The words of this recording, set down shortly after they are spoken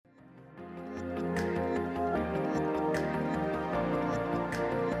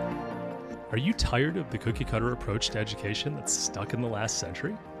Are you tired of the cookie-cutter approach to education that's stuck in the last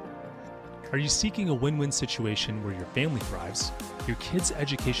century? Are you seeking a win-win situation where your family thrives, your kid's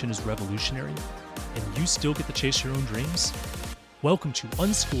education is revolutionary, and you still get to chase your own dreams? Welcome to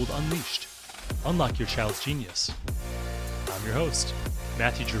Unschooled Unleashed. Unlock your child's genius. I'm your host,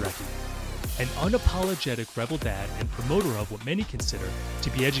 Matthew Jarecki, an unapologetic rebel dad and promoter of what many consider to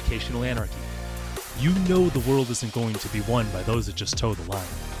be educational anarchy. You know the world isn't going to be won by those that just toe the line.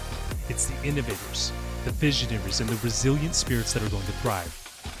 It's the innovators, the visionaries, and the resilient spirits that are going to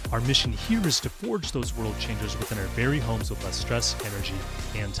thrive. Our mission here is to forge those world changers within our very homes with less stress, energy,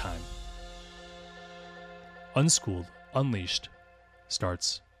 and time. Unschooled, Unleashed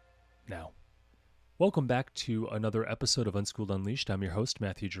starts now. Welcome back to another episode of Unschooled Unleashed. I'm your host,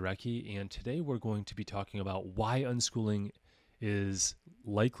 Matthew Jarecki, and today we're going to be talking about why unschooling is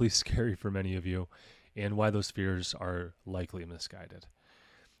likely scary for many of you and why those fears are likely misguided.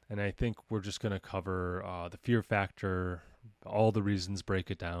 And I think we're just going to cover the fear factor, all the reasons, break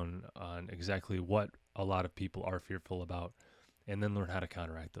it down on exactly what a lot of people are fearful about, and then learn how to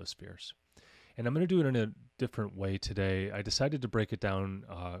counteract those fears. And I'm going to do it in a different way today. I decided to break it down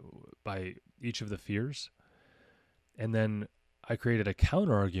by each of the fears, and then I created a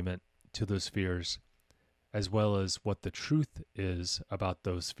counter argument to those fears, as well as what the truth is about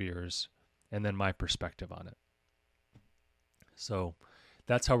those fears, and then my perspective on it. So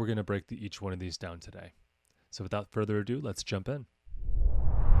that's how we're going to break each one of these down today. So without further ado, let's jump in.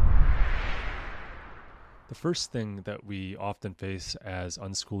 The first thing that we often face as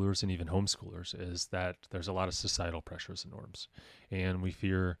unschoolers and even homeschoolers is that there's a lot of societal pressures and norms. And we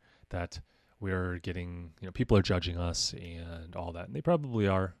fear that we're getting, people are judging us and all that. And they probably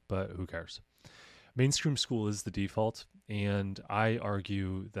are, but who cares? Mainstream school is the default, and I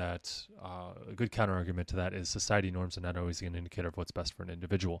argue that a good counter-argument to that is society norms are not always an indicator of what's best for an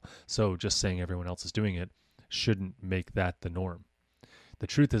individual. So just saying everyone else is doing it shouldn't make that the norm. The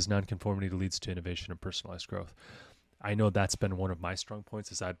truth is nonconformity leads to innovation and personalized growth. I know that's been one of my strong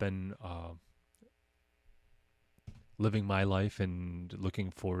points as I've been living my life and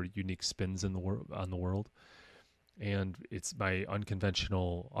looking for unique spins in on the world. And it's my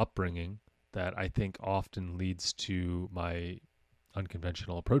unconventional upbringing that I think often leads to my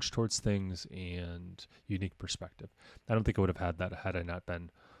unconventional approach towards things and unique perspective. I don't think I would have had that had I not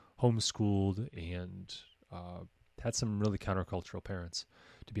been homeschooled and had some really countercultural parents,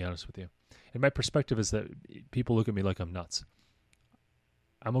 to be honest with you. And my perspective is that people look at me like I'm nuts.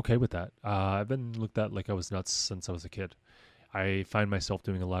 I'm okay with that. I've been looked at like I was nuts since I was a kid. I find myself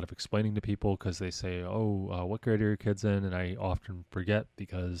doing a lot of explaining to people because they say, what grade are your kids in? And I often forget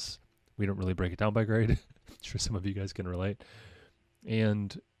because we don't really break it down by grade. I'm sure some of you guys can relate.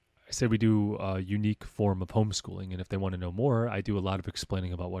 And I say we do a unique form of homeschooling. And if they want to know more, I do a lot of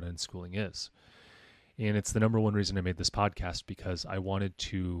explaining about what unschooling is. And it's the number one reason I made this podcast, because I wanted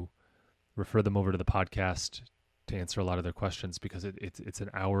to refer them over to the podcast to answer a lot of their questions, because it's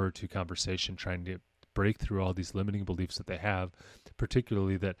an hour or two conversation trying to break through all these limiting beliefs that they have,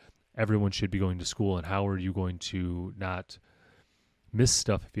 particularly that everyone should be going to school, and how are you going to not miss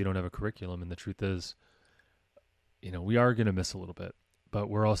stuff if you don't have a curriculum. And the truth is, we are going to miss a little bit, but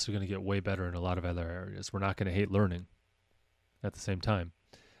we're also going to get way better in a lot of other areas. We're not going to hate learning at the same time.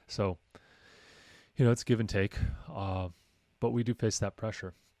 So, it's give and take, but we do face that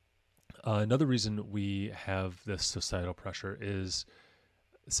pressure. Another reason we have this societal pressure is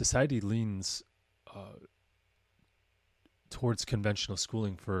society leans towards conventional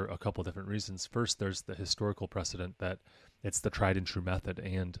schooling for a couple different reasons. First, there's the historical precedent that it's the tried and true method,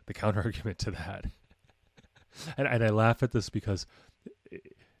 and the counter-argument to that. and I laugh at this because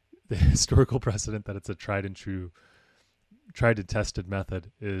the historical precedent that it's a tried and tested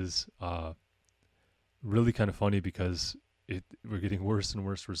method is really kind of funny, because we're getting worse and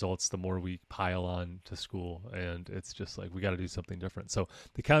worse results the more we pile on to school, and it's just like we got to do something different. So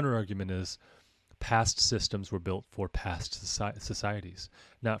the counter-argument is past systems were built for past societies,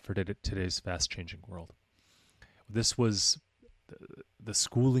 not for today's fast-changing world. This was the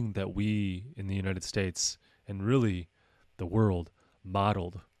schooling that we in the United States and really the world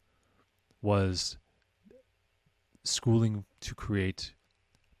modeled, was schooling to create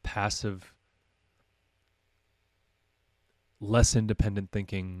passive, less independent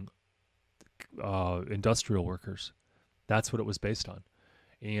thinking industrial workers. That's what it was based on.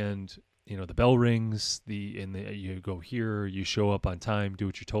 And the bell rings, you go here, you show up on time, do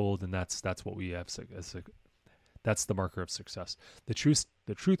what you're told, and that's what we have that's the marker of success. The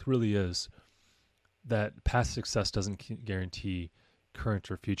truth really is that past success doesn't guarantee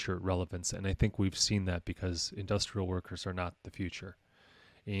current or future relevance, and I think we've seen that because industrial workers are not the future.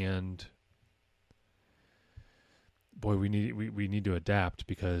 And boy, we need to adapt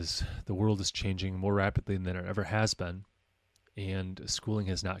because the world is changing more rapidly than it ever has been, and schooling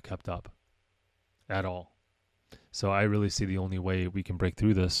has not kept up at all. So I really see the only way we can break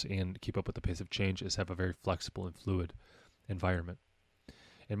through this and keep up with the pace of change is have a very flexible and fluid environment.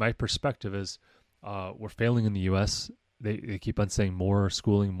 And my perspective is we're failing in the U.S. They keep on saying more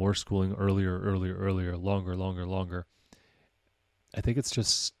schooling, earlier, earlier, earlier, longer, longer, longer. I think it's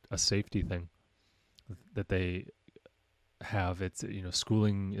just a safety thing that they have. It's,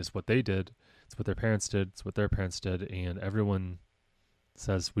 schooling is what they did. It's what their parents did. It's what their parents did. And everyone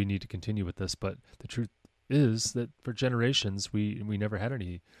says we need to continue with this. But the truth is that for generations, we never had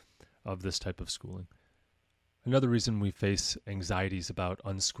any of this type of schooling. Another reason we face anxieties about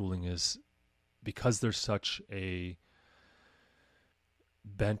unschooling is because there's such a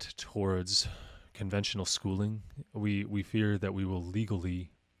bent towards conventional schooling, we fear that we will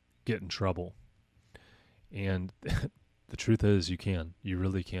legally get in trouble. And the truth is you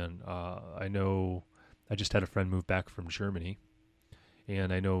really can. I know I just had a friend move back from Germany,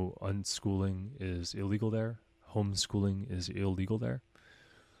 and I know unschooling is illegal there. Homeschooling is illegal there.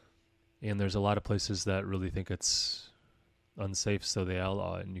 And there's a lot of places that really think it's unsafe, so they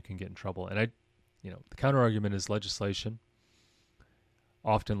outlaw it and you can get in trouble. And the counter argument is legislation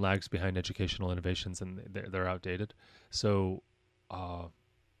often lags behind educational innovations and they're outdated. So,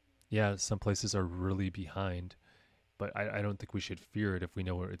 some places are really behind, but I don't think we should fear it if we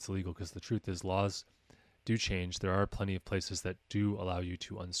know where it's legal, because the truth is laws do change. There are plenty of places that do allow you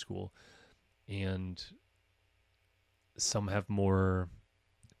to unschool, and some have more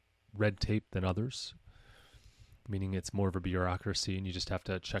red tape than others, meaning it's more of a bureaucracy and you just have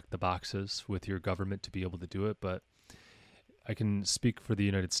to check the boxes with your government to be able to do it. But I can speak for the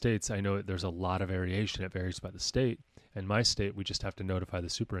United States. I know there's a lot of variation. It varies by the state. In my state, we just have to notify the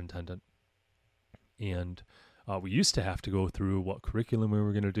superintendent. And we used to have to go through what curriculum we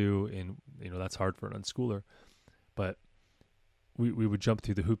were going to do, and that's hard for an unschooler. But we would jump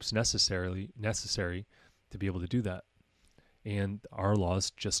through the hoops necessary to be able to do that. And our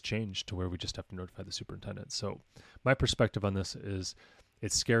laws just changed to where we just have to notify the superintendent. So my perspective on this is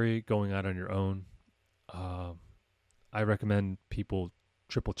it's scary going out on your own. I recommend people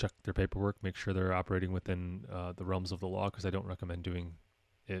triple check their paperwork, make sure they're operating within the realms of the law, because I don't recommend doing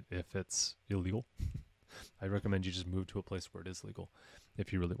it if it's illegal. I recommend you just move to a place where it is legal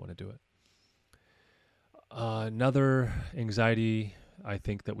if you really want to do it. Another anxiety I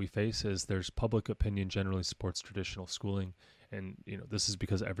think that we face is there's public opinion generally supports traditional schooling. And, this is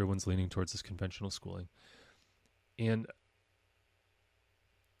because everyone's leaning towards this conventional schooling. And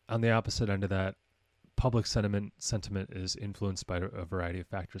on the opposite end of that, public sentiment is influenced by a variety of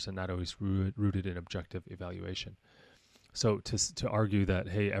factors and not always rooted in objective evaluation. So to argue that,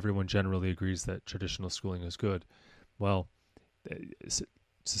 hey, everyone generally agrees that traditional schooling is good, well,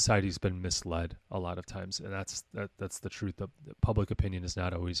 society's been misled a lot of times, and that's the truth. The public opinion is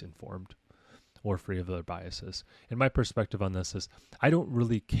not always informed or free of their biases. And my perspective on this is I don't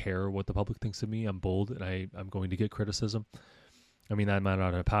really care what the public thinks of me. I'm bold, and I'm going to get criticism. I mean, I'm on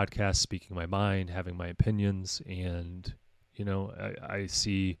a podcast speaking my mind, having my opinions, and, I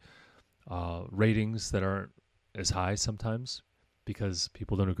see ratings that aren't as high sometimes because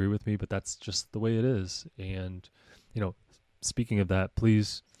people don't agree with me, but that's just the way it is. And, speaking of that,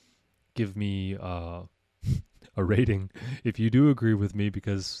 please give me a rating if you do agree with me,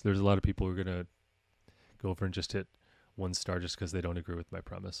 because there's a lot of people who are going to go over and just hit 1 star just because they don't agree with my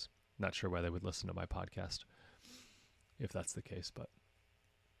premise. Not sure why they would listen to my podcast if that's the case. But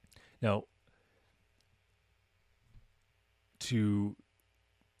now, to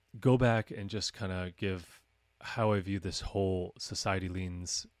go back and just kind of give how I view this whole society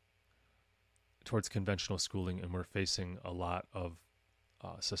leans towards conventional schooling, and we're facing a lot of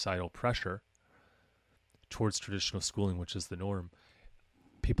societal pressure towards traditional schooling, which is the norm.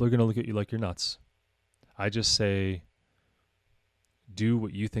 People are going to look at you like you're nuts. I just say, do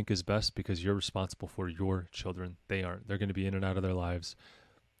what you think is best, because you're responsible for your children. They aren't. They're going to be in and out of their lives.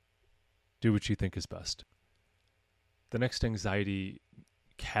 Do what you think is best. The next anxiety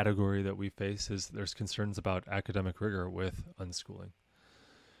category that we face is there's concerns about academic rigor with unschooling.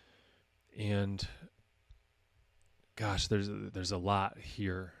 And gosh, there's a lot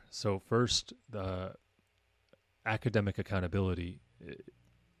here. So first, the academic accountability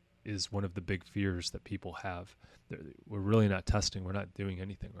is one of the big fears that people have. We're really not testing. We're not doing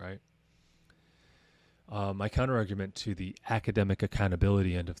anything, right? My counter-argument to the academic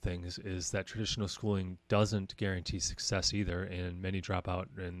accountability end of things is that traditional schooling doesn't guarantee success either, and many drop out,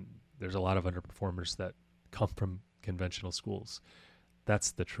 and there's a lot of underperformers that come from conventional schools.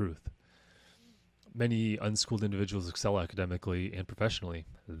 That's the truth. many unschooled individuals excel academically and professionally.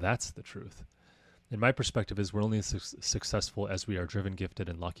 That's the truth. And my perspective is we're only as successful as we are driven, gifted,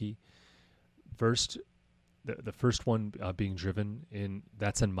 and lucky. First, the first one being driven,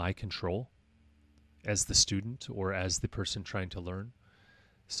 that's in my control as the student or as the person trying to learn.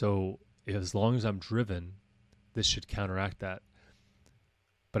 So as long as I'm driven, this should counteract that.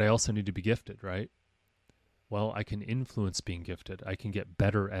 But I also need to be gifted, right? Well, I can influence being gifted. I can get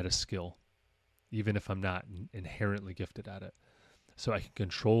better at a skill, even if I'm not inherently gifted at it. So I can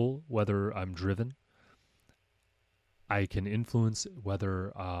control whether I'm driven. I can influence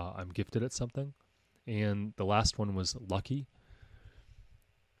whether I'm gifted at something. And the last one was lucky.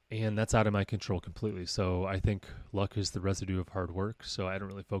 And that's out of my control completely. So I think luck is the residue of hard work. So I don't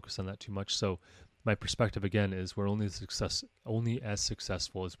really focus on that too much. So my perspective again is we're only as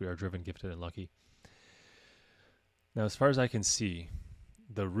successful as we are driven, gifted, and lucky. Now, as far as I can see,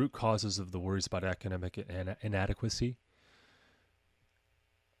 the root causes of the worries about academic inadequacy,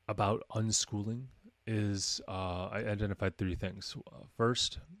 about unschooling, is I identified three things.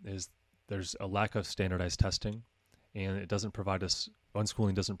 First is there's a lack of standardized testing, and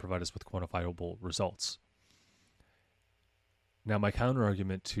unschooling doesn't provide us with quantifiable results. Now, my counter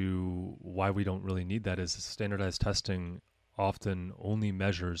argument to why we don't really need that is standardized testing often only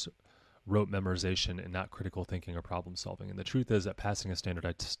measures rote memorization and not critical thinking or problem solving. And the truth is that passing a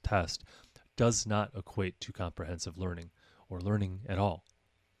standardized test does not equate to comprehensive learning or learning at all.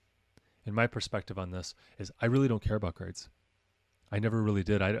 And my perspective on this is I really don't care about grades. I never really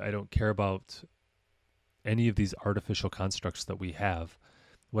did. I don't care about any of these artificial constructs that we have.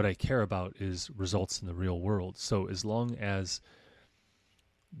 What I care about is results in the real world. So as long as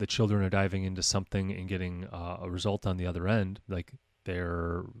the children are diving into something and getting a result on the other end, like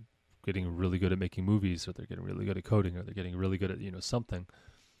they're getting really good at making movies, or they're getting really good at coding, or they're getting really good at something,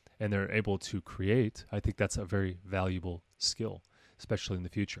 and they're able to create, I think that's a very valuable skill, especially in the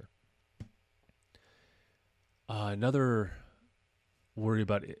future. Another worry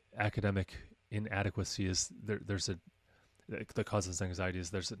about academic inadequacy is that causes anxiety is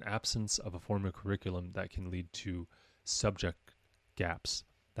there's an absence of a formal curriculum that can lead to subject gaps.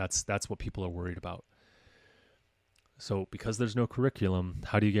 That's what people are worried about. So because there's no curriculum,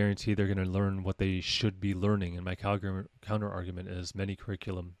 how do you guarantee they're going to learn what they should be learning? And my counter argument is many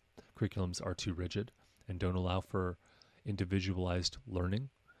curriculums are too rigid and don't allow for individualized learning.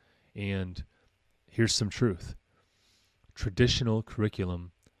 And here's some truth. Traditional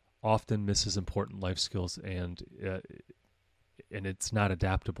curriculum often misses important life skills, and it's not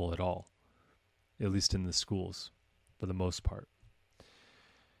adaptable at all, at least in the schools for the most part.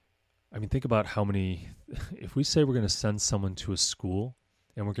 I mean, think about how many, if we say we're going to send someone to a school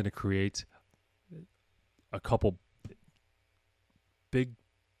and we're going to create a couple big,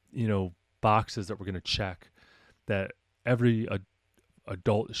 boxes that we're going to check that every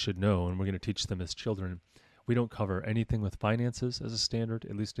adult should know, and we're going to teach them as children. We don't cover anything with finances as a standard,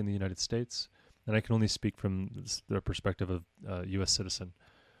 at least in the United States. And I can only speak from the perspective of a U.S. citizen.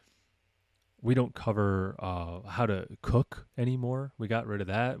 We don't cover how to cook anymore. We got rid of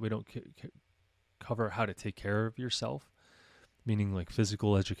that. We don't cover how to take care of yourself, meaning like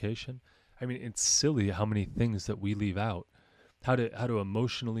physical education. I mean, it's silly how many things that we leave out. How to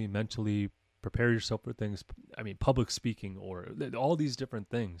emotionally, mentally prepare yourself for things. I mean, public speaking, or all these different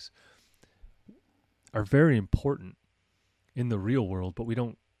things are very important in the real world, but we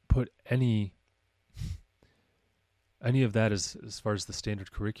don't put any of that as far as the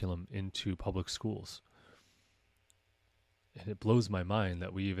standard curriculum into public schools. And it blows my mind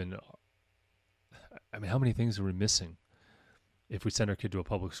that we even, how many things are we missing if we send our kid to a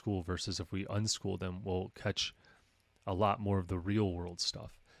public school versus if we unschool them? We'll catch a lot more of the real world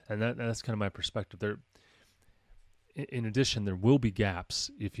stuff. And that's kind of my perspective. There, in addition, there will be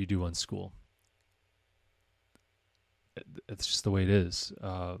gaps if you do unschool. It's just the way it is.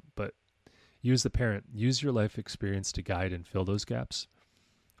 But you as the parent, use your life experience to guide and fill those gaps.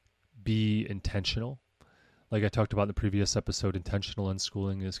 Be intentional. Like I talked about in the previous episode, intentional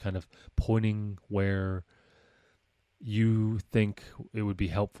unschooling is kind of pointing where you think it would be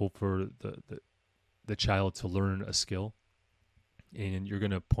helpful for the child to learn a skill. And you're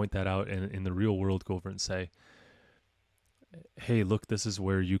going to point that out, and in the real world go over and say, hey, look, this is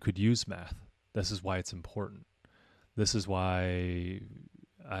where you could use math. This is why it's important. This is why,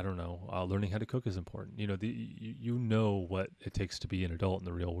 I don't know, learning how to cook is important. You know what it takes to be an adult in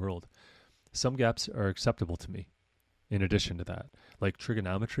the real world. Some gaps are acceptable to me in addition to that. Like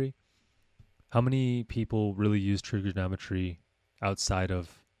trigonometry. How many people really use trigonometry outside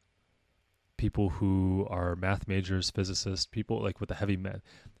of people who are math majors, physicists, people like with the heavy math?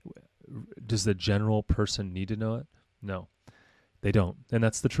 Does the general person need to know it? No, they don't. And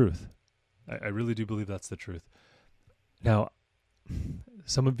that's the truth. I really do believe that's the truth. Now,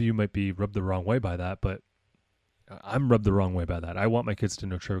 some of you might be rubbed the wrong way by that, but I'm rubbed the wrong way by that. I want my kids to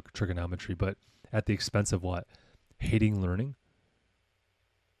know trigonometry, but at the expense of what? Hating learning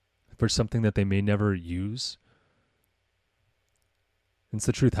for something that they may never use. It's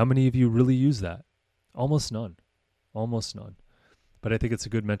the truth. How many of you really use that? Almost none. Almost none. But I think it's a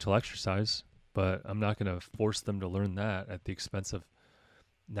good mental exercise, but I'm not going to force them to learn that at the expense of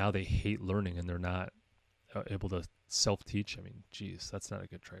now they hate learning and they're not able to self-teach. I mean, geez, that's not a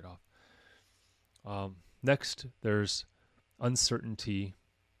good trade-off. Next, there's uncertainty.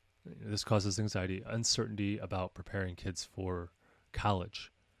 This causes anxiety. Uncertainty about preparing kids for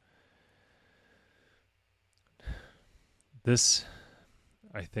college. This,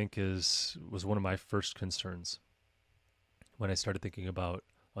 I think, was one of my first concerns when I started thinking about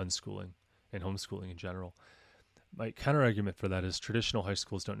unschooling and homeschooling in general. My counter-argument for that is traditional high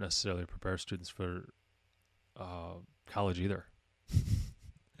schools don't necessarily prepare students for college either.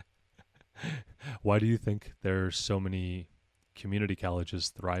 Why do you think there's so many community colleges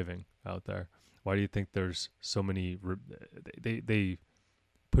thriving out there? Why do you think there's so many? They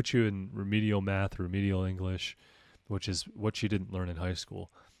put you in remedial math, remedial English, which is what you didn't learn in high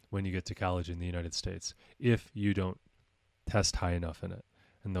school, when you get to college in the United States, if you don't test high enough in it,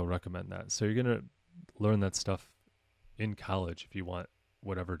 and they'll recommend that. So you're going to learn that stuff in college if you want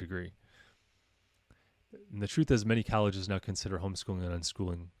whatever degree. And the truth is, many colleges now consider homeschooling and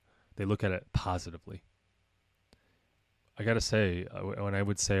unschooling. They look at it positively. I got to say, when I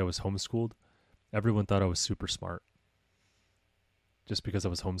would say I was homeschooled, everyone thought I was super smart just because I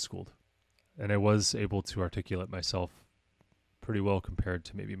was homeschooled. And I was able to articulate myself pretty well compared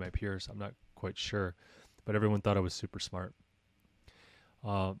to maybe my peers. I'm not quite sure, but everyone thought I was super smart.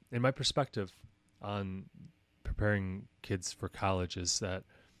 In my perspective on preparing kids for college is that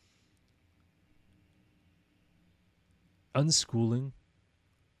unschooling,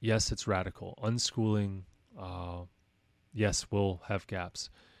 yes, it's radical. Unschooling, yes, will have gaps,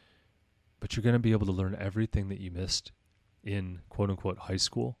 but you're going to be able to learn everything that you missed in quote unquote high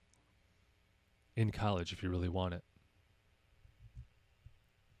school in college if you really want it.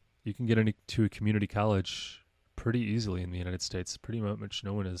 You can get into a community college pretty easily in the United States. Pretty much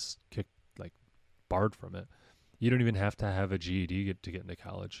no one is barred from it. You don't even have to have a GED to get into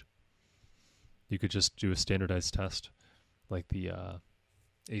college. You could just do a standardized test like the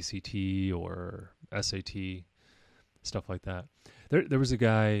ACT or SAT, stuff like that. There was a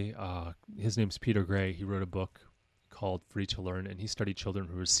guy, his name's Peter Gray. He wrote a book called Free to Learn, and he studied children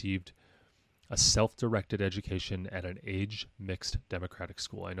who received a self-directed education at an age-mixed democratic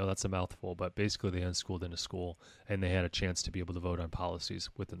school. I know that's a mouthful, but basically they unschooled in a school, and they had a chance to be able to vote on policies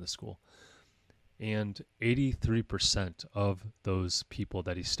within the school. And 83% of those people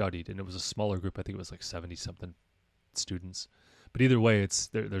that he studied, and it was a smaller group, I think it was like 70-something students. But either way,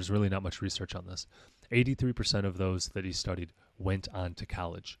 there's really not much research on this. 83% of those that he studied went on to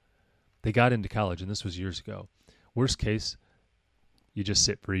college. They got into college, and this was years ago. Worst case, you just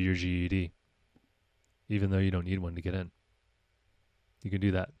sit for your GED, even though you don't need one to get in. You can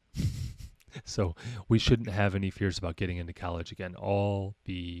do that. So we shouldn't have any fears about getting into college again. All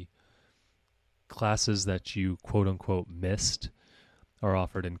the classes that you quote unquote missed are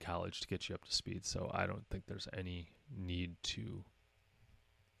offered in college to get you up to speed. So I don't think there's any need to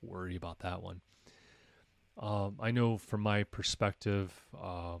worry about that one. I know from my perspective,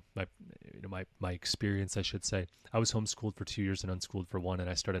 my experience, I should say, I was homeschooled for 2 years and unschooled for 1, and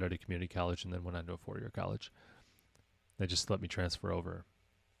I started at a community college and then went on to a 4-year college. They just let me transfer over.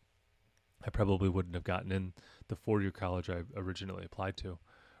 I probably wouldn't have gotten in the 4-year college I originally applied to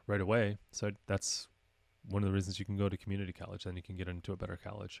right away. So that's one of the reasons you can go to community college, then you can get into a better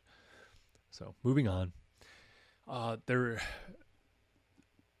college. So moving on,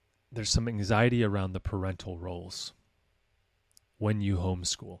 there's some anxiety around the parental roles when you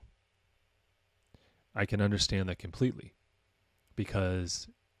homeschool. I can understand that completely because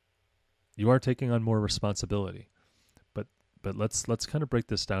you are taking on more responsibility. But let's kind of break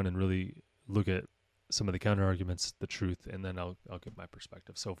this down and really look at some of the counter arguments, the truth, and then I'll give my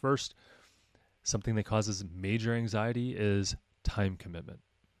perspective. So first, something that causes major anxiety is time commitment.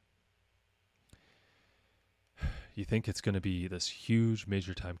 You think it's going to be this huge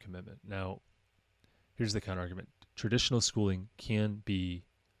major time commitment. Now, here's the counter argument. Traditional schooling can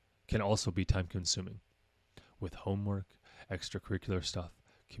also be time consuming with homework, extracurricular stuff,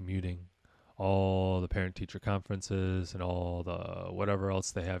 commuting, all the parent-teacher conferences, and all the whatever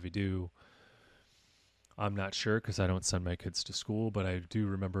else they have you do. I'm not sure because I don't send my kids to school, but I do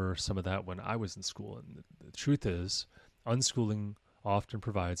remember some of that when I was in school. And the truth is, unschooling often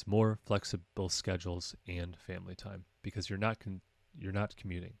provides more flexible schedules and family time because you're not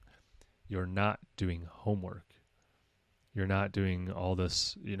commuting, you're not doing homework, you're not doing all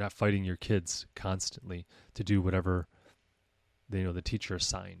this, you're not fighting your kids constantly to do whatever the teacher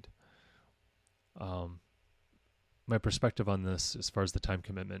assigned. Um, my perspective on this, as far as the time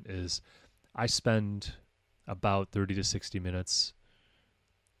commitment, is I spend about 30 to 60 minutes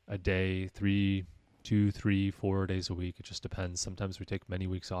a day, 4 days a week. It just depends. Sometimes we take many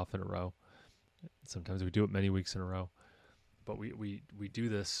weeks off in a row. Sometimes we do it many weeks in a row. But we do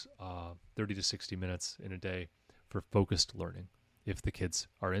this 30 to 60 minutes in a day for focused learning if the kids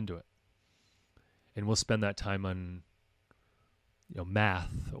are into it. And we'll spend that time on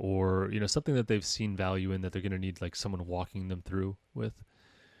math or something that they've seen value in, that they're going to need like someone walking them through with,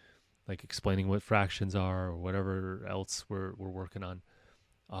 like explaining what fractions are or whatever else we're working on.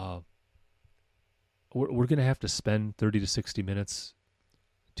 We're going to have to spend 30 to 60 minutes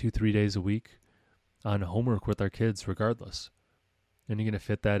 2-3 days a week on homework with our kids regardless. And you're going to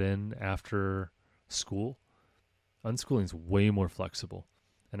fit that in after school. Unschooling is way more flexible.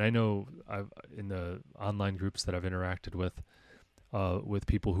 And I know in the online groups that I've interacted with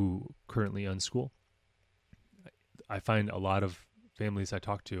people who currently unschool, I find a lot of families I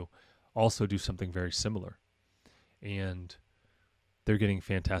talk to also do something very similar. And they're getting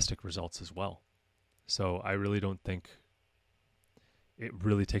fantastic results as well. So I really don't think it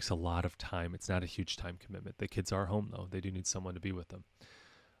really takes a lot of time. It's not a huge time commitment. The kids are home, though. They do need someone to be with them.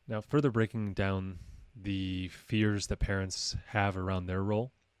 Now, further breaking down the fears that parents have around their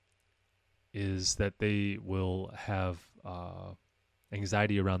role is that they will have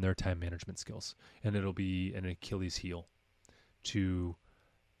anxiety around their time management skills, and it'll be an Achilles heel to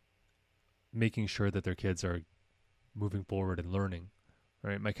making sure that their kids are moving forward and learning.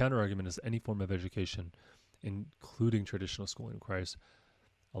 Right? My counter argument is any form of education, including traditional schooling, requires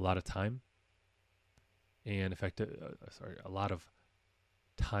a lot of time and a lot of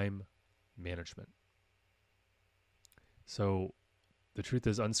time management. So the truth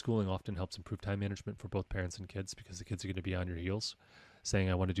is, unschooling often helps improve time management for both parents and kids because the kids are going to be on your heels saying,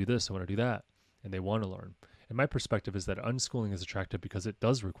 I want to do this, I want to do that, and they want to learn. And my perspective is that unschooling is attractive because it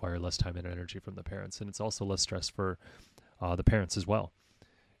does require less time and energy from the parents, and it's also less stress for the parents as well.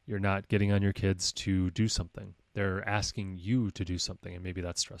 You're not getting on your kids to do something. They're asking you to do something, and maybe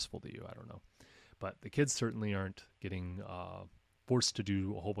that's stressful to you. I don't know. But the kids certainly aren't getting forced to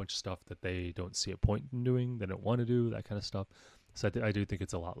do a whole bunch of stuff that they don't see a point in doing, they don't want to do, that kind of stuff. So I do think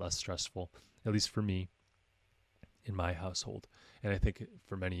it's a lot less stressful, at least for me, in my household. And I think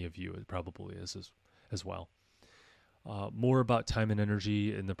for many of you, it probably is as well. More about time and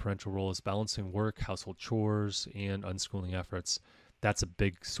energy in the parental role is balancing work, household chores, and unschooling efforts. That's a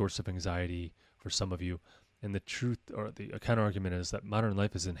big source of anxiety for some of you. And the truth, or the counter argument, is that modern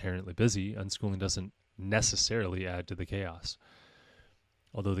life is inherently busy. Unschooling doesn't necessarily add to the chaos.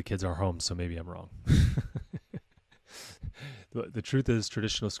 Although the kids are home, so maybe I'm wrong. The truth is,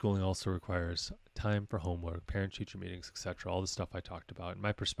 traditional schooling also requires time for homework, parent-teacher meetings, etc., all the stuff I talked about. And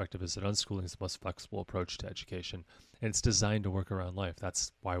my perspective is that unschooling is the most flexible approach to education, and it's designed to work around life.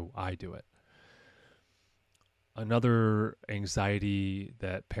 That's why I do it. Another anxiety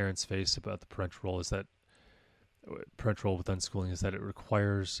that parents face about the parental role with unschooling is that it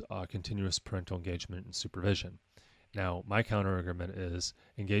requires continuous parental engagement and supervision. Now, my counter argument is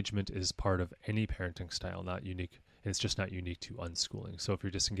engagement is part of any parenting style, not unique. And it's just not unique to unschooling. So if you're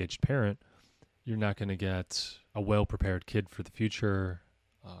a disengaged parent, you're not going to get a well-prepared kid for the future.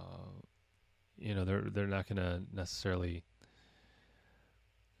 They're not going to necessarily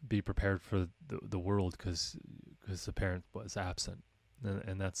be prepared for the world because the parent was absent,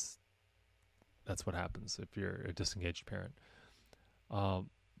 and that's what happens if you're a disengaged parent.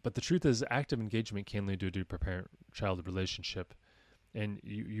 But the truth is, active engagement can lead to a deeper parent-child relationship. And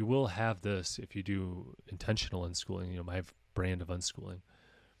you will have this if you do intentional unschooling, my brand of unschooling.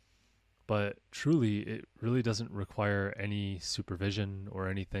 But truly, it really doesn't require any supervision or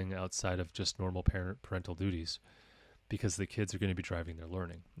anything outside of just normal parental duties, because the kids are going to be driving their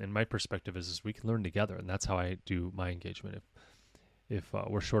learning. And my perspective is we can learn together, and that's how I do my engagement. If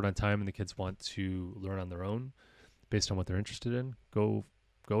we're short on time and the kids want to learn on their own based on what they're interested in, go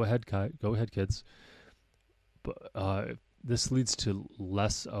ahead, kids. But this leads to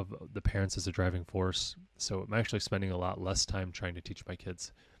less of the parents as a driving force. So I'm actually spending a lot less time trying to teach my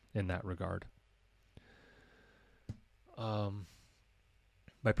kids in that regard.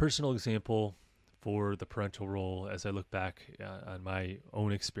 My personal example for the parental role, as I look back on my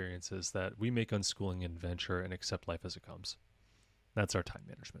own experiences, that we make unschooling an adventure and accept life as it comes. That's our time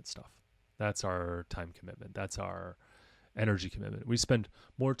management stuff. That's our time commitment. That's our energy commitment. We spend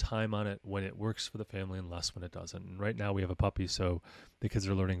more time on it when it works for the family and less when it doesn't. And right now we have a puppy, so the kids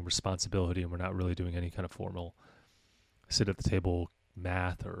are learning responsibility, and we're not really doing any kind of formal sit at the table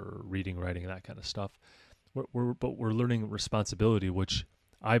math or reading, writing, that kind of stuff. But we're learning responsibility, which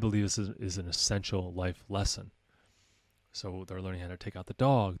I believe is an essential life lesson. So they're learning how to take out the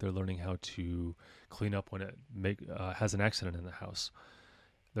dog. They're learning how to clean up when it has an accident in the house.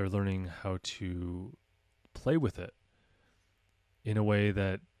 They're learning how to play with it in a way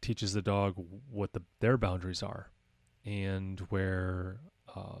that teaches the dog what their boundaries are, and where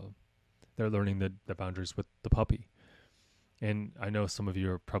they're learning the boundaries with the puppy. And I know some of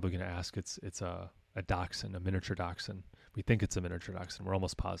you are probably going to ask, it's a dachshund, a miniature dachshund. We think it's a miniature dachshund. We're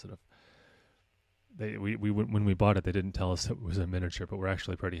almost positive. When we bought it, they didn't tell us it was a miniature, but we're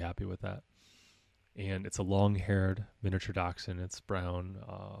actually pretty happy with that. And it's a long-haired miniature dachshund. It's brown.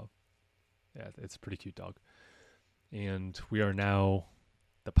 It's a pretty cute dog. And we are now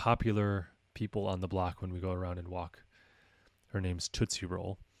the popular people on the block when we go around and walk. Her name's Tootsie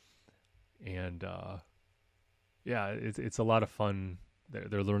Roll. And it's a lot of fun.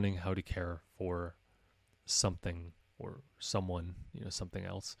 They're learning how to care for something or someone, something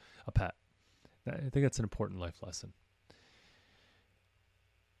else, a pet. I think that's an important life lesson.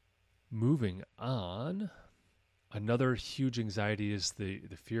 Moving on, another huge anxiety is the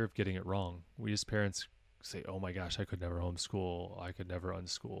fear of getting it wrong. We as parents say, oh my gosh, I could never homeschool. I could never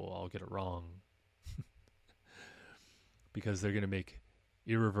unschool. I'll get it wrong. Because they're going to make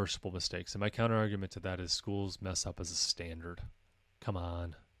irreversible mistakes. And my counter argument to that is schools mess up as a standard. Come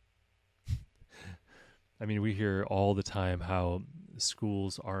on. I mean, we hear all the time how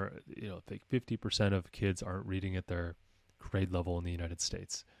schools are, like 50% of kids aren't reading at their grade level in the United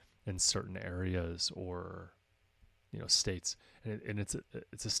States in certain areas or, states. And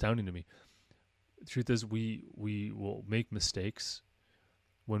it's astounding to me. The truth is we will make mistakes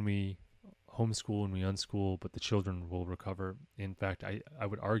when we homeschool and we unschool, but the children will recover. In fact, I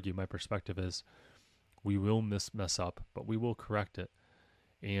would argue, my perspective is, we will mess up, but we will correct it.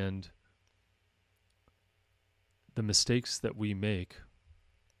 And the mistakes that we make,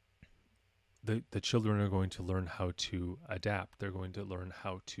 the children are going to learn how to adapt. They're going to learn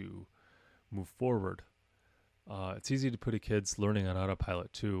how to move forward. It's easy to put a kid's learning on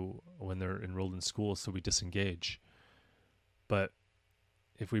autopilot too when they're enrolled in school, so we disengage. But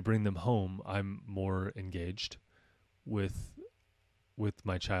if we bring them home, I'm more engaged with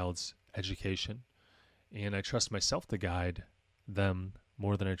my child's education, and I trust myself to guide them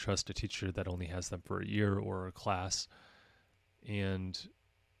more than I trust a teacher that only has them for a year or a class. And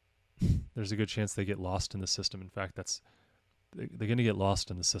there's a good chance they get lost in the system. In fact, they're going to get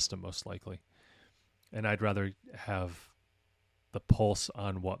lost in the system most likely. And I'd rather have the pulse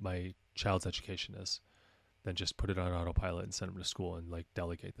on what my child's education is than just put it on autopilot and send them to school and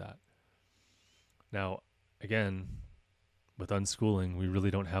delegate that. Now, again, with unschooling, we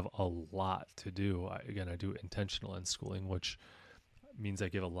really don't have a lot to do. I do intentional unschooling, which means I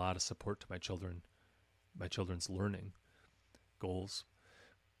give a lot of support to my children's learning goals.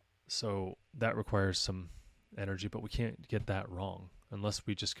 So that requires some energy, but we can't get that wrong unless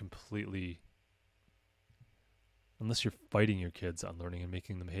you're fighting your kids on learning and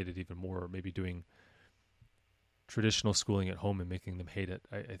making them hate it even more, or maybe doing traditional schooling at home and making them hate it.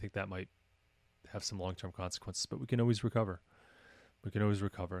 I think that might have some long-term consequences, but we can always recover. We can always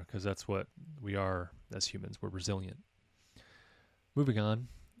recover because that's what we are as humans. We're resilient. Moving on,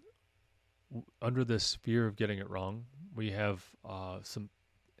 under this fear of getting it wrong, we have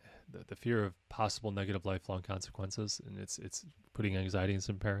the fear of possible negative lifelong consequences, and it's putting anxiety in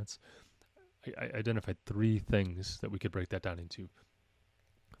some parents. I identified 3 things that we could break that down into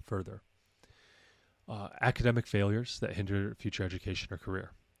further. Academic failures that hinder future education or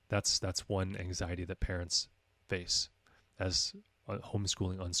career. That's one anxiety that parents face as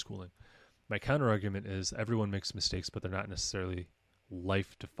homeschooling, unschooling. My counter argument is everyone makes mistakes, but they're not necessarily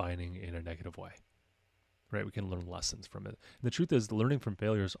life-defining in a negative way. Right? We can learn lessons from it. And the truth is, learning from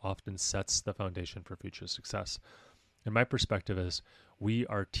failures often sets the foundation for future success. And my perspective is, we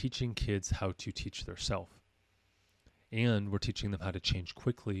are teaching kids how to teach themselves. And we're teaching them how to change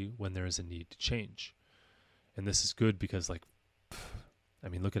quickly when there is a need to change. And this is good because,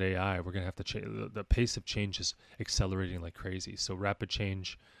 look at AI. We're going to have to change. The pace of change is accelerating like crazy. So rapid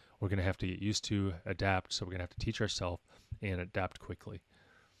change, we're going to have to get used to, adapt. So we're going to have to teach ourselves and adapt quickly.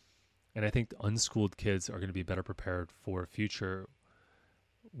 And I think the unschooled kids are going to be better prepared for a future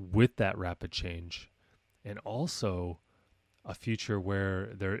with that rapid change, and also a future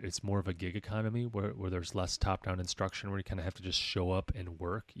where it's more of a gig economy where there's less top-down instruction, where you kind of have to just show up and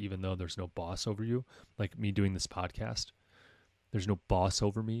work even though there's no boss over you, like me doing this podcast. There's no boss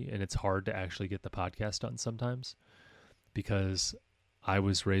over me, and it's hard to actually get the podcast done sometimes because I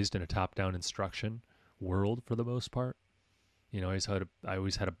was raised in a top-down instruction world for the most part. You know, I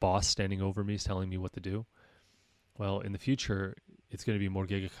always had a boss standing over me telling me what to do. Well, in the future, it's going to be more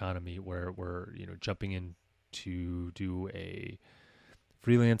gig economy where we're, jumping in to do a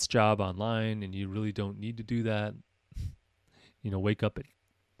freelance job online, and you really don't need to do that. Wake up at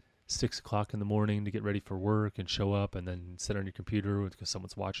 6 o'clock in the morning to get ready for work and show up and then sit on your computer because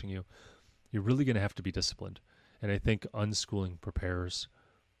someone's watching you. You're really going to have to be disciplined. And I think unschooling prepares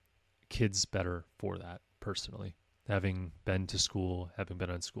kids better for that, personally. Having been to school, having been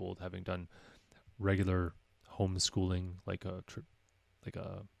unschooled, having done regular homeschooling, like a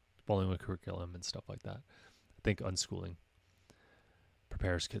following a curriculum and stuff like that. I think unschooling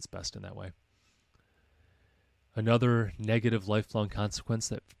prepares kids best in that way. Another negative lifelong consequence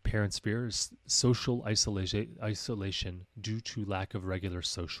that parents fear is social isolation due to lack of regular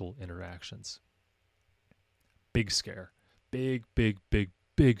social interactions. Big scare. Big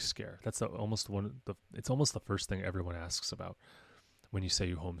scare. That's it's almost the first thing everyone asks about when you say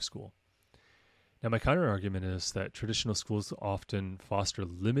you homeschool. Now, my counter argument is that traditional schools often foster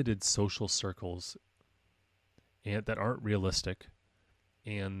limited social circles and that aren't realistic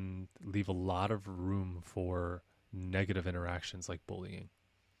and leave a lot of room for negative interactions like bullying.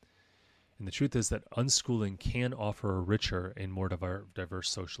 And the truth is that unschooling can offer a richer and more diverse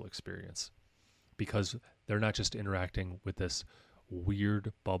social experience because they're not just interacting with this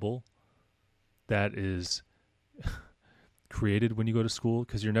weird bubble that is created when you go to school,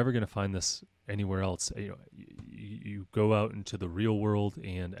 because you're never going to find this anywhere else. You go out into the real world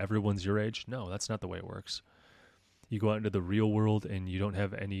and everyone's your age. No, that's not the way it works. You go out into the real world and you don't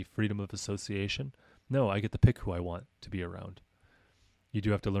have any freedom of association. No, I get to pick who I want to be around. You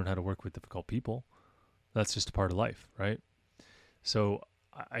do have to learn how to work with difficult people. That's just a part of life, right? So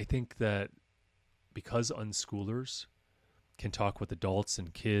I think that because unschoolers can talk with adults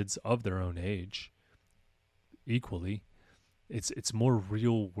and kids of their own age equally, it's more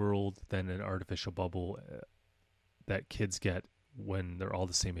real world than an artificial bubble that kids get when they're all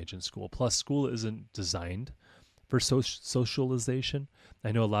the same age in school. Plus, school isn't designed for socialization.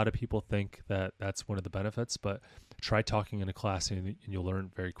 I know a lot of people think that that's one of the benefits, but try talking in a class and you'll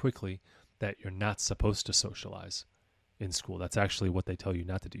learn very quickly that you're not supposed to socialize in school. That's actually what they tell you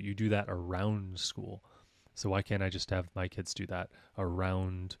not to do. You do that around school. So why can't I just have my kids do that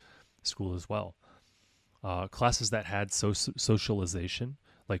around school as well? Classes that had socialization,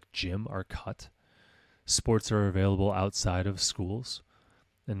 like gym, are cut. Sports are available outside of schools,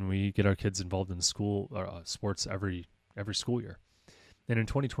 and we get our kids involved in school sports every school year. And in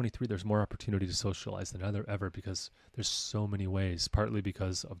 2023, there's more opportunity to socialize than ever because there's so many ways, partly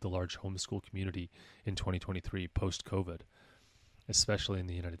because of the large homeschool community in 2023 post-COVID, especially in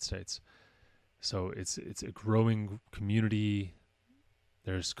the United States. So it's a growing community.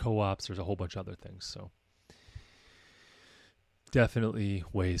 There's co-ops. There's a whole bunch of other things. So definitely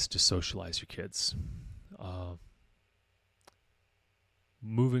ways to socialize your kids.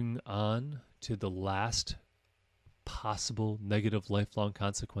 Moving on to the last possible negative lifelong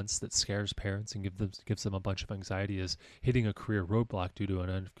consequence that scares parents and gives them a bunch of anxiety is hitting a career roadblock due to an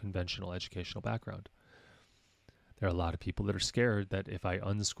unconventional educational background. There are a lot of people that are scared that if I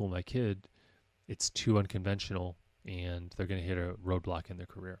unschool my kid, it's too unconventional and they're going to hit a roadblock in their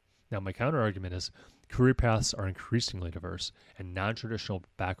career. Now, my counter argument is career paths are increasingly diverse and non-traditional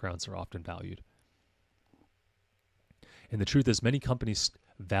backgrounds are often valued. And the truth is many companies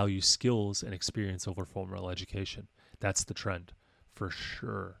value skills and experience over formal education. That's the trend. For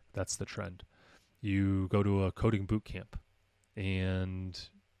sure, that's the trend. You go to a coding boot camp and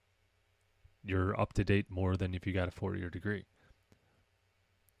you're up to date more than if you got a 4-year degree.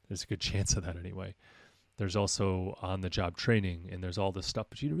 There's a good chance of that anyway. There's also on-the-job training, and there's all this stuff,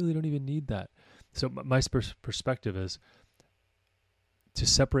 but you really don't even need that. So my perspective is to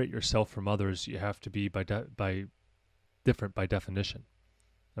separate yourself from others, you have to be different by definition.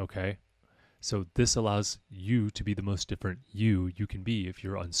 Okay? So this allows you to be the most different you can be if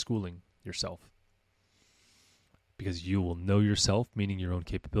you're unschooling yourself. Because you will know yourself, meaning your own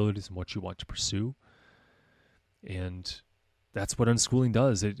capabilities and what you want to pursue. And that's what unschooling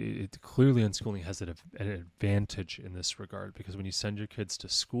does. It clearly unschooling has an advantage in this regard, because when you send your kids to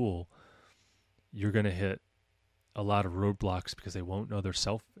school, you're going to hit a lot of roadblocks because they won't know their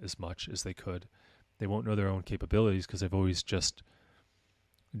self as much as they could. They won't know their own capabilities because they've always just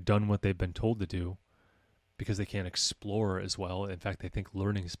done what they've been told to do because they can't explore as well. In fact, they think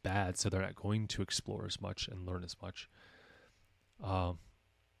learning is bad, so they're not going to explore as much and learn as much.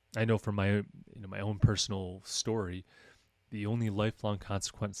 I know from my own personal story, the only lifelong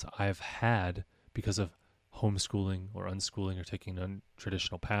consequence I've had because of homeschooling or unschooling or taking an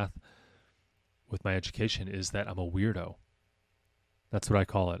untraditional path with my education is that I'm a weirdo. That's what I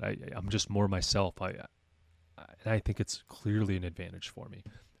call it. I'm just more myself. And I think it's clearly an advantage for me.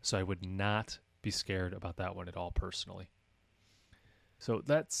 So I would not be scared about that one at all personally. So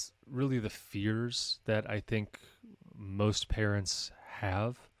that's really the fears that I think most parents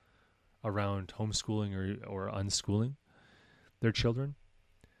have around homeschooling or unschooling their children.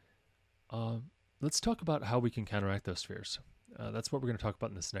 Let's talk about how we can counteract those fears. That's what we're going to talk about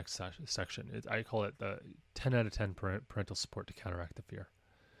in this next section. I call it the 10 out of 10 parental support to counteract the fear.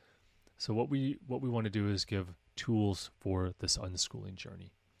 So what we want to do is give tools for this unschooling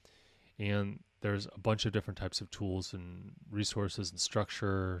journey. And there's a bunch of different types of tools and resources and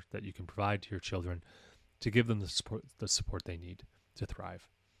structure that you can provide to your children to give them the support they need to thrive.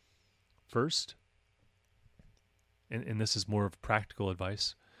 First, and this is more of practical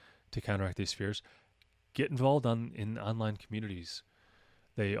advice to counteract these fears, get involved in online communities.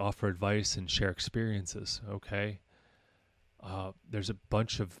 They offer advice and share experiences, okay? There's a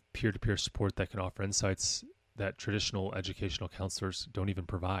bunch of peer-to-peer support that can offer insights that traditional educational counselors don't even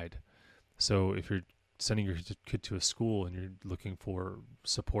provide. So if you're sending your kid to a school and you're looking for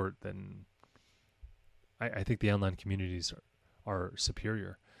support, then I think the online communities are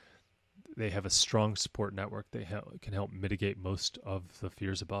superior. They have a strong support network. They can help mitigate most of the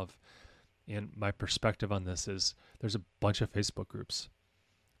fears above. And my perspective on this is there's a bunch of Facebook groups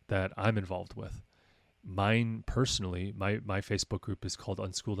that I'm involved with. Mine personally, my Facebook group is called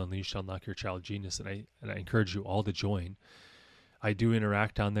Unschooled Unleashed, Unlock Your Child Genius, and I encourage you all to join. I do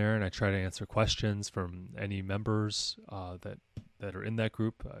interact on there, and I try to answer questions from any members that are in that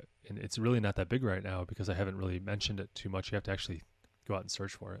group. And it's really not that big right now because I haven't really mentioned it too much. You have to actually go out and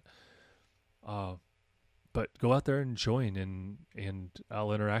search for it. But go out there and join, and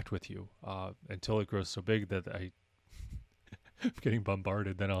I'll interact with you until it grows so big that I'm getting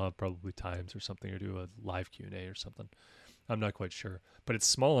bombarded. Then I'll have probably times or something, or do a live Q&A or something. I'm not quite sure, but it's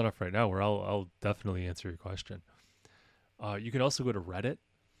small enough right now where I'll definitely answer your question. You can also go to Reddit.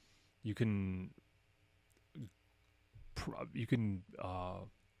 You can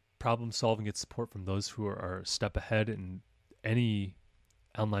problem solve and get support from those who are a step ahead in any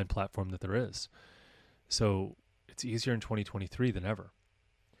online platform that there is. So it's easier in 2023 than ever.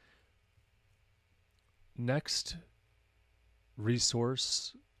 Next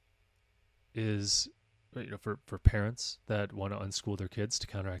resource is, for parents that want to unschool their kids to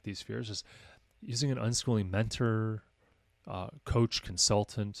counteract these fears, is using an unschooling mentor, coach,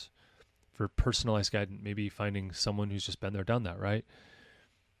 consultant for personalized guidance. Maybe finding someone who's just been there, done that, right?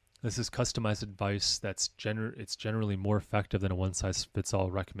 This is customized advice that's it's generally more effective than a one-size-fits-all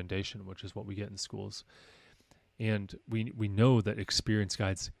recommendation, which is what we get in schools. And we know that experience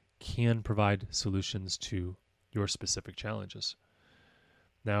guides can provide solutions to your specific challenges.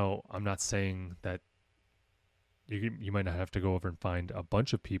 Now, I'm not saying that you might not have to go over and find a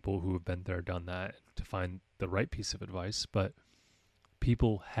bunch of people who have been there, done that to find the right piece of advice, but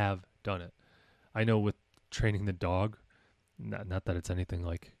people have done it. I know with training the dog, not that it's anything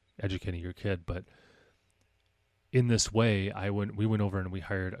like educating your kid, but in this way, we went over and we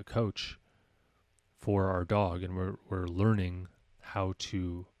hired a coach for our dog, and we're learning how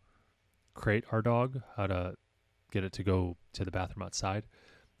to crate our dog, how to get it to go to the bathroom outside.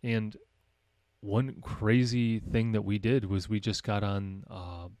 And one crazy thing that we did was we just got on,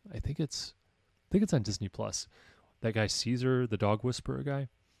 I think it's on Disney Plus. That guy Caesar, the dog whisperer guy,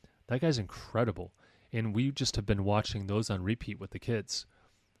 that guy's incredible. And we just have been watching those on repeat with the kids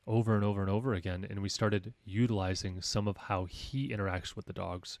over and over and over again. And we started utilizing some of how he interacts with the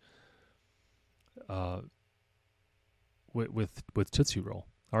dogs with Tootsie Roll,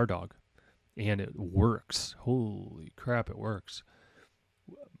 our dog. And it works. Holy crap, it works.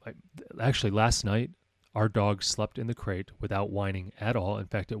 Actually, last night, our dog slept in the crate without whining at all. In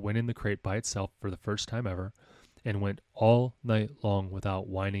fact, it went in the crate by itself for the first time ever and went all night long without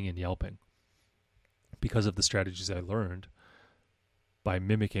whining and yelping because of the strategies I learned by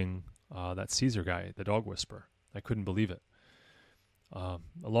mimicking that Caesar guy, the dog whisperer. I couldn't believe it.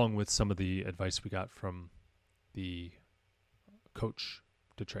 Along with some of the advice we got from the coach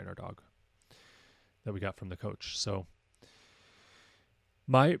to train our dog that we got from the coach. So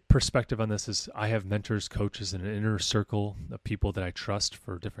my perspective on this is I have mentors, coaches, and an inner circle of people that I trust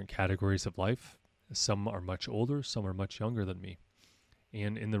for different categories of life. Some are much older, some are much younger than me.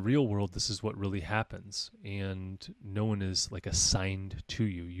 And in the real world, this is what really happens. And no one is like assigned to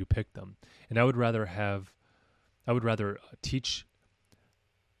you. You pick them. And I would rather teach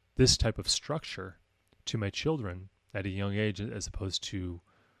this type of structure to my children at a young age as opposed to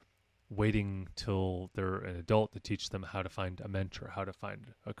waiting till they're an adult to teach them how to find a mentor, how to find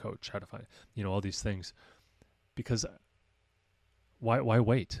a coach, how to find, all these things. Because why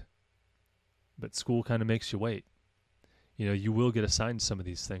wait? But school kind of makes you wait. You will get assigned some of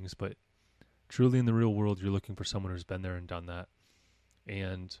these things, but truly in the real world, you're looking for someone who's been there and done that.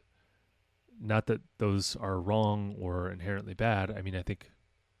 And not that those are wrong or inherently bad. I mean, I think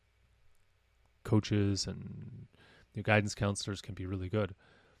coaches and guidance counselors can be really good.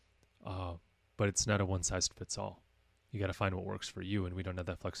 But it's not a one-size-fits-all. You got to find what works for you, and we don't have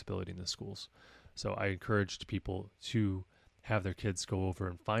that flexibility in the schools. So I encouraged people to have their kids go over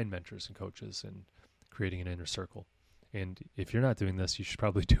and find mentors and coaches and creating an inner circle. And if you're not doing this, you should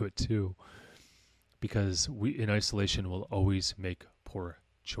probably do it too, because we in isolation will always make poor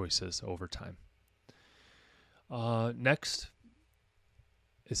choices over time. Next,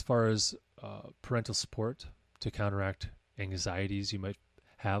 as far as parental support to counteract anxieties you might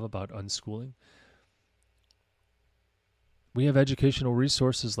have about unschooling, we have educational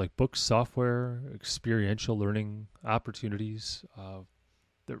resources like books, software, experiential learning opportunities.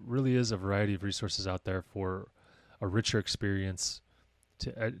 There really is a variety of resources out there for a richer experience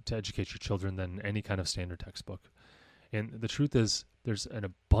to educate your children than any kind of standard textbook. And the truth is, there's an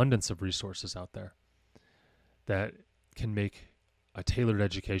abundance of resources out there that can make a tailored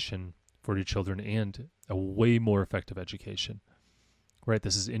education for your children and a way more effective education. Right?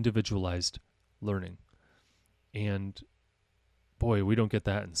 This is individualized learning. And boy, we don't get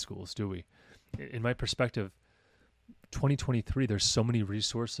that in schools, do we? In my perspective, 2023, there's so many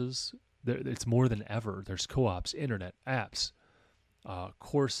resources. It's more than ever. There's co-ops, internet, apps,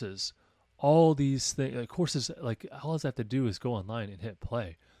 courses, all these things. Courses, like, all I have to do is go online and hit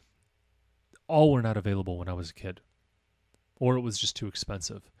play. All were not available when I was a kid, or it was just too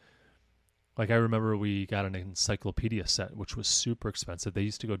expensive. Like, I remember we got an encyclopedia set, which was super expensive. They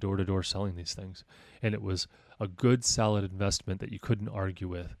used to go door to door selling these things, and it was a good, solid investment that you couldn't argue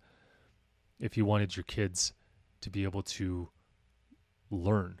with if you wanted your kids to be able to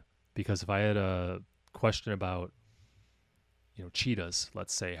learn. Because if I had a question about, cheetahs,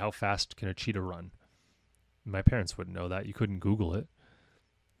 let's say, how fast can a cheetah run? My parents wouldn't know that. You couldn't Google it.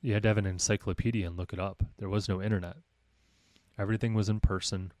 You had to have an encyclopedia and look it up. There was no internet. Everything was in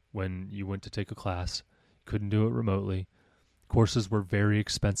person. When you went to take a class, you couldn't do it remotely. Courses were very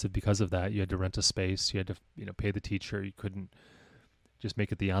expensive because of that. You had to rent a space. You had to, pay the teacher. You couldn't just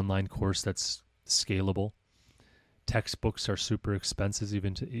make it the online course that's scalable. Textbooks are super expensive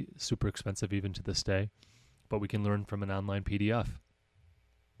even to this day, but we can learn from an online PDF,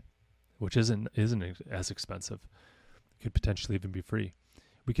 which isn't as expensive. It could potentially even be free.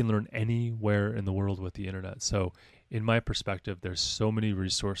 We can learn anywhere in the world with the internet. So in my perspective, there's so many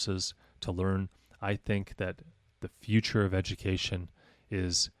resources to learn. I think that the future of education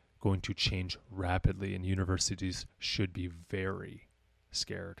is going to change rapidly, and universities should be very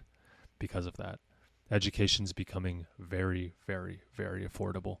scared because of that. Education's becoming very, very, very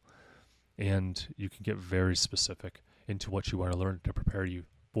affordable, and you can get very specific into what you want to learn to prepare you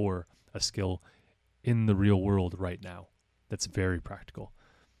for a skill in the real world right now. That's very practical.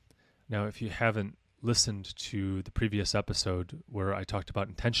 Now, if you haven't listened to the previous episode where I talked about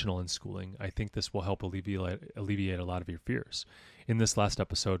intentional unschooling, I think this will help alleviate a lot of your fears. In this last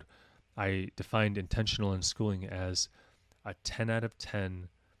episode, I defined intentional unschooling as a 10 out of 10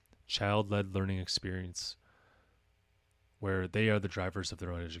 child-led learning experience where they are the drivers of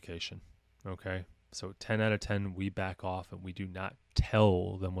their own education. Okay? So 10 out of 10, we back off and we do not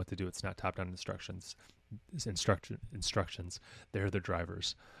tell them what to do. It's not top-down instructions. They're the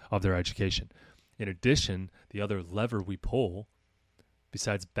drivers of their education. In addition, the other lever we pull,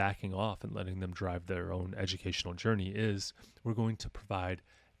 besides backing off and letting them drive their own educational journey, is we're going to provide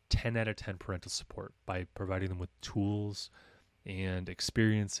 10 out of 10 parental support by providing them with tools and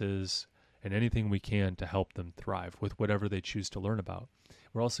experiences and anything we can to help them thrive with whatever they choose to learn about.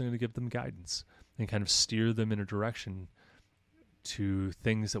 We're also going to give them guidance and kind of steer them in a direction to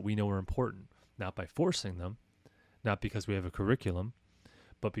things that we know are important, not by forcing them, not because we have a curriculum,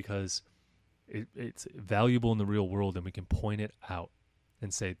 but because it's valuable in the real world, and we can point it out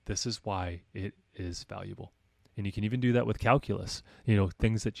and say, this is why it is valuable. And you can even do that with calculus,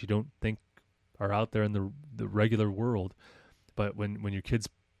 things that you don't think are out there in the regular world. But when your kid's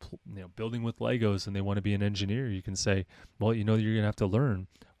building with Legos and they want to be an engineer, you can say, well, you're going to have to learn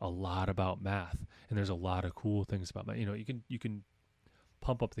a lot about math, and there's a lot of cool things about math. You can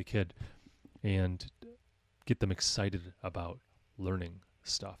pump up the kid and get them excited about learning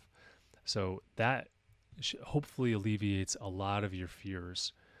stuff. So that hopefully alleviates a lot of your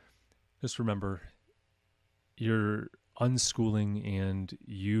fears. Just remember, you're unschooling and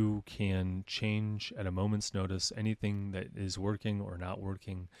you can change at a moment's notice anything that is working or not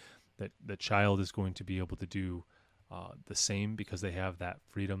working. That the child is going to be able to do the same because they have that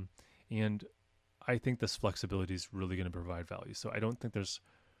freedom. And I think this flexibility is really going to provide value. So I don't think there's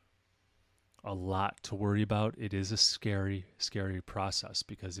a lot to worry about. It is a scary, scary process,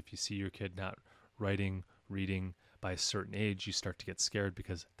 because if you see your kid not writing, reading by a certain age, you start to get scared,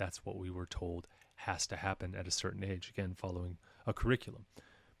 because that's what we were told has to happen at a certain age, again, following a curriculum.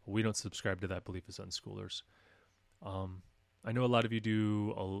 But we don't subscribe to that belief as unschoolers. I know a lot of you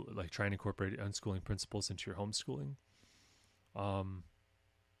do like try and incorporate unschooling principles into your homeschooling.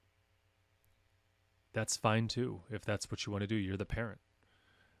 That's fine too, if that's what you want to do. You're the parent.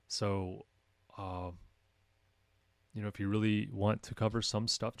 So, if you really want to cover some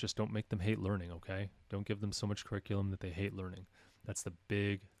stuff, just don't make them hate learning, okay? Don't give them so much curriculum that they hate learning. That's the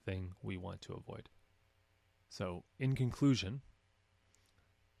big thing we want to avoid. So, in conclusion,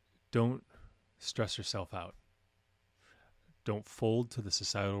 don't stress yourself out. Don't fold to the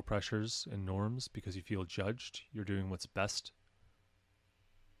societal pressures and norms because you feel judged. You're doing what's best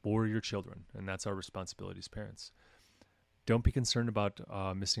for your children, and that's our responsibility as parents. Don't be concerned about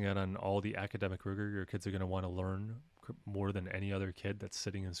missing out on all the academic rigor. Your kids are going to want to learn more than any other kid that's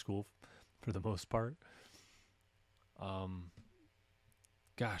sitting in school for the most part.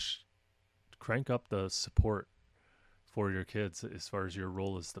 Crank up the support for your kids as far as your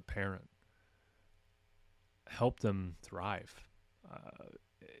role as the parent. Help them thrive.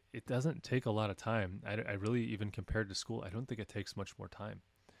 It doesn't take a lot of time. I really, even compared to school, I don't think it takes much more time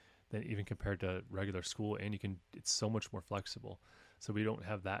than even compared to regular school, and it's so much more flexible. So we don't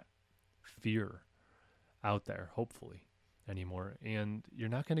have that fear out there, hopefully, anymore. And you're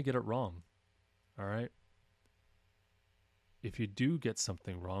not going to get it wrong. All right. If you do get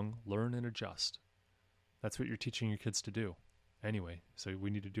something wrong, learn and adjust. That's what you're teaching your kids to do anyway. So we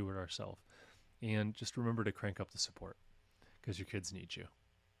need to do it ourselves. And just remember to crank up the support, because your kids need you.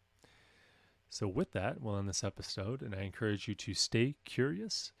 So with that, we'll end this episode, and I encourage you to stay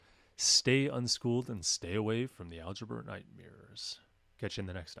curious, stay unschooled, and stay away from the algebra nightmares. Catch you in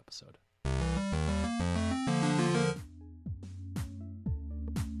the next episode.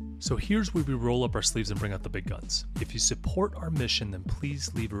 So here's where we roll up our sleeves and bring out the big guns. If you support our mission, then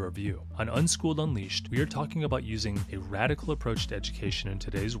please leave a review. On Unschooled Unleashed, we are talking about using a radical approach to education in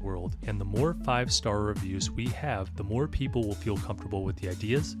today's world, and the more 5-star reviews we have, the more people will feel comfortable with the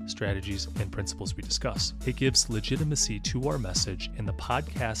ideas, strategies, and principles we discuss. It gives legitimacy to our message, and the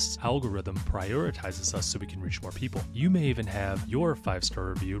podcast's algorithm prioritizes us so we can reach more people. You may even have your 5-star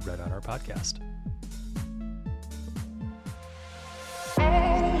review read on our podcast.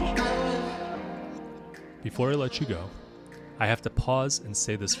 Before I let you go, I have to pause and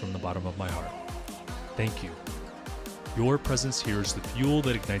say this from the bottom of my heart. Thank you. Your presence here is the fuel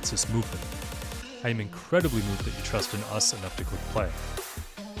that ignites this movement. I am incredibly moved that you trust in us enough to click play.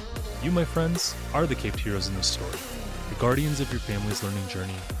 You, my friends, are the caped heroes in this story, the guardians of your family's learning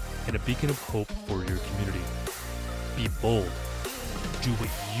journey, and a beacon of hope for your community. Be bold. Do what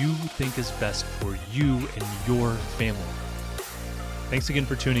you think is best for you and your family. Thanks again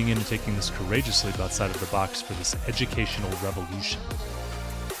for tuning in and taking this courageous leap outside of the box for this educational revolution.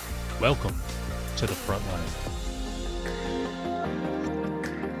 Welcome to the front line.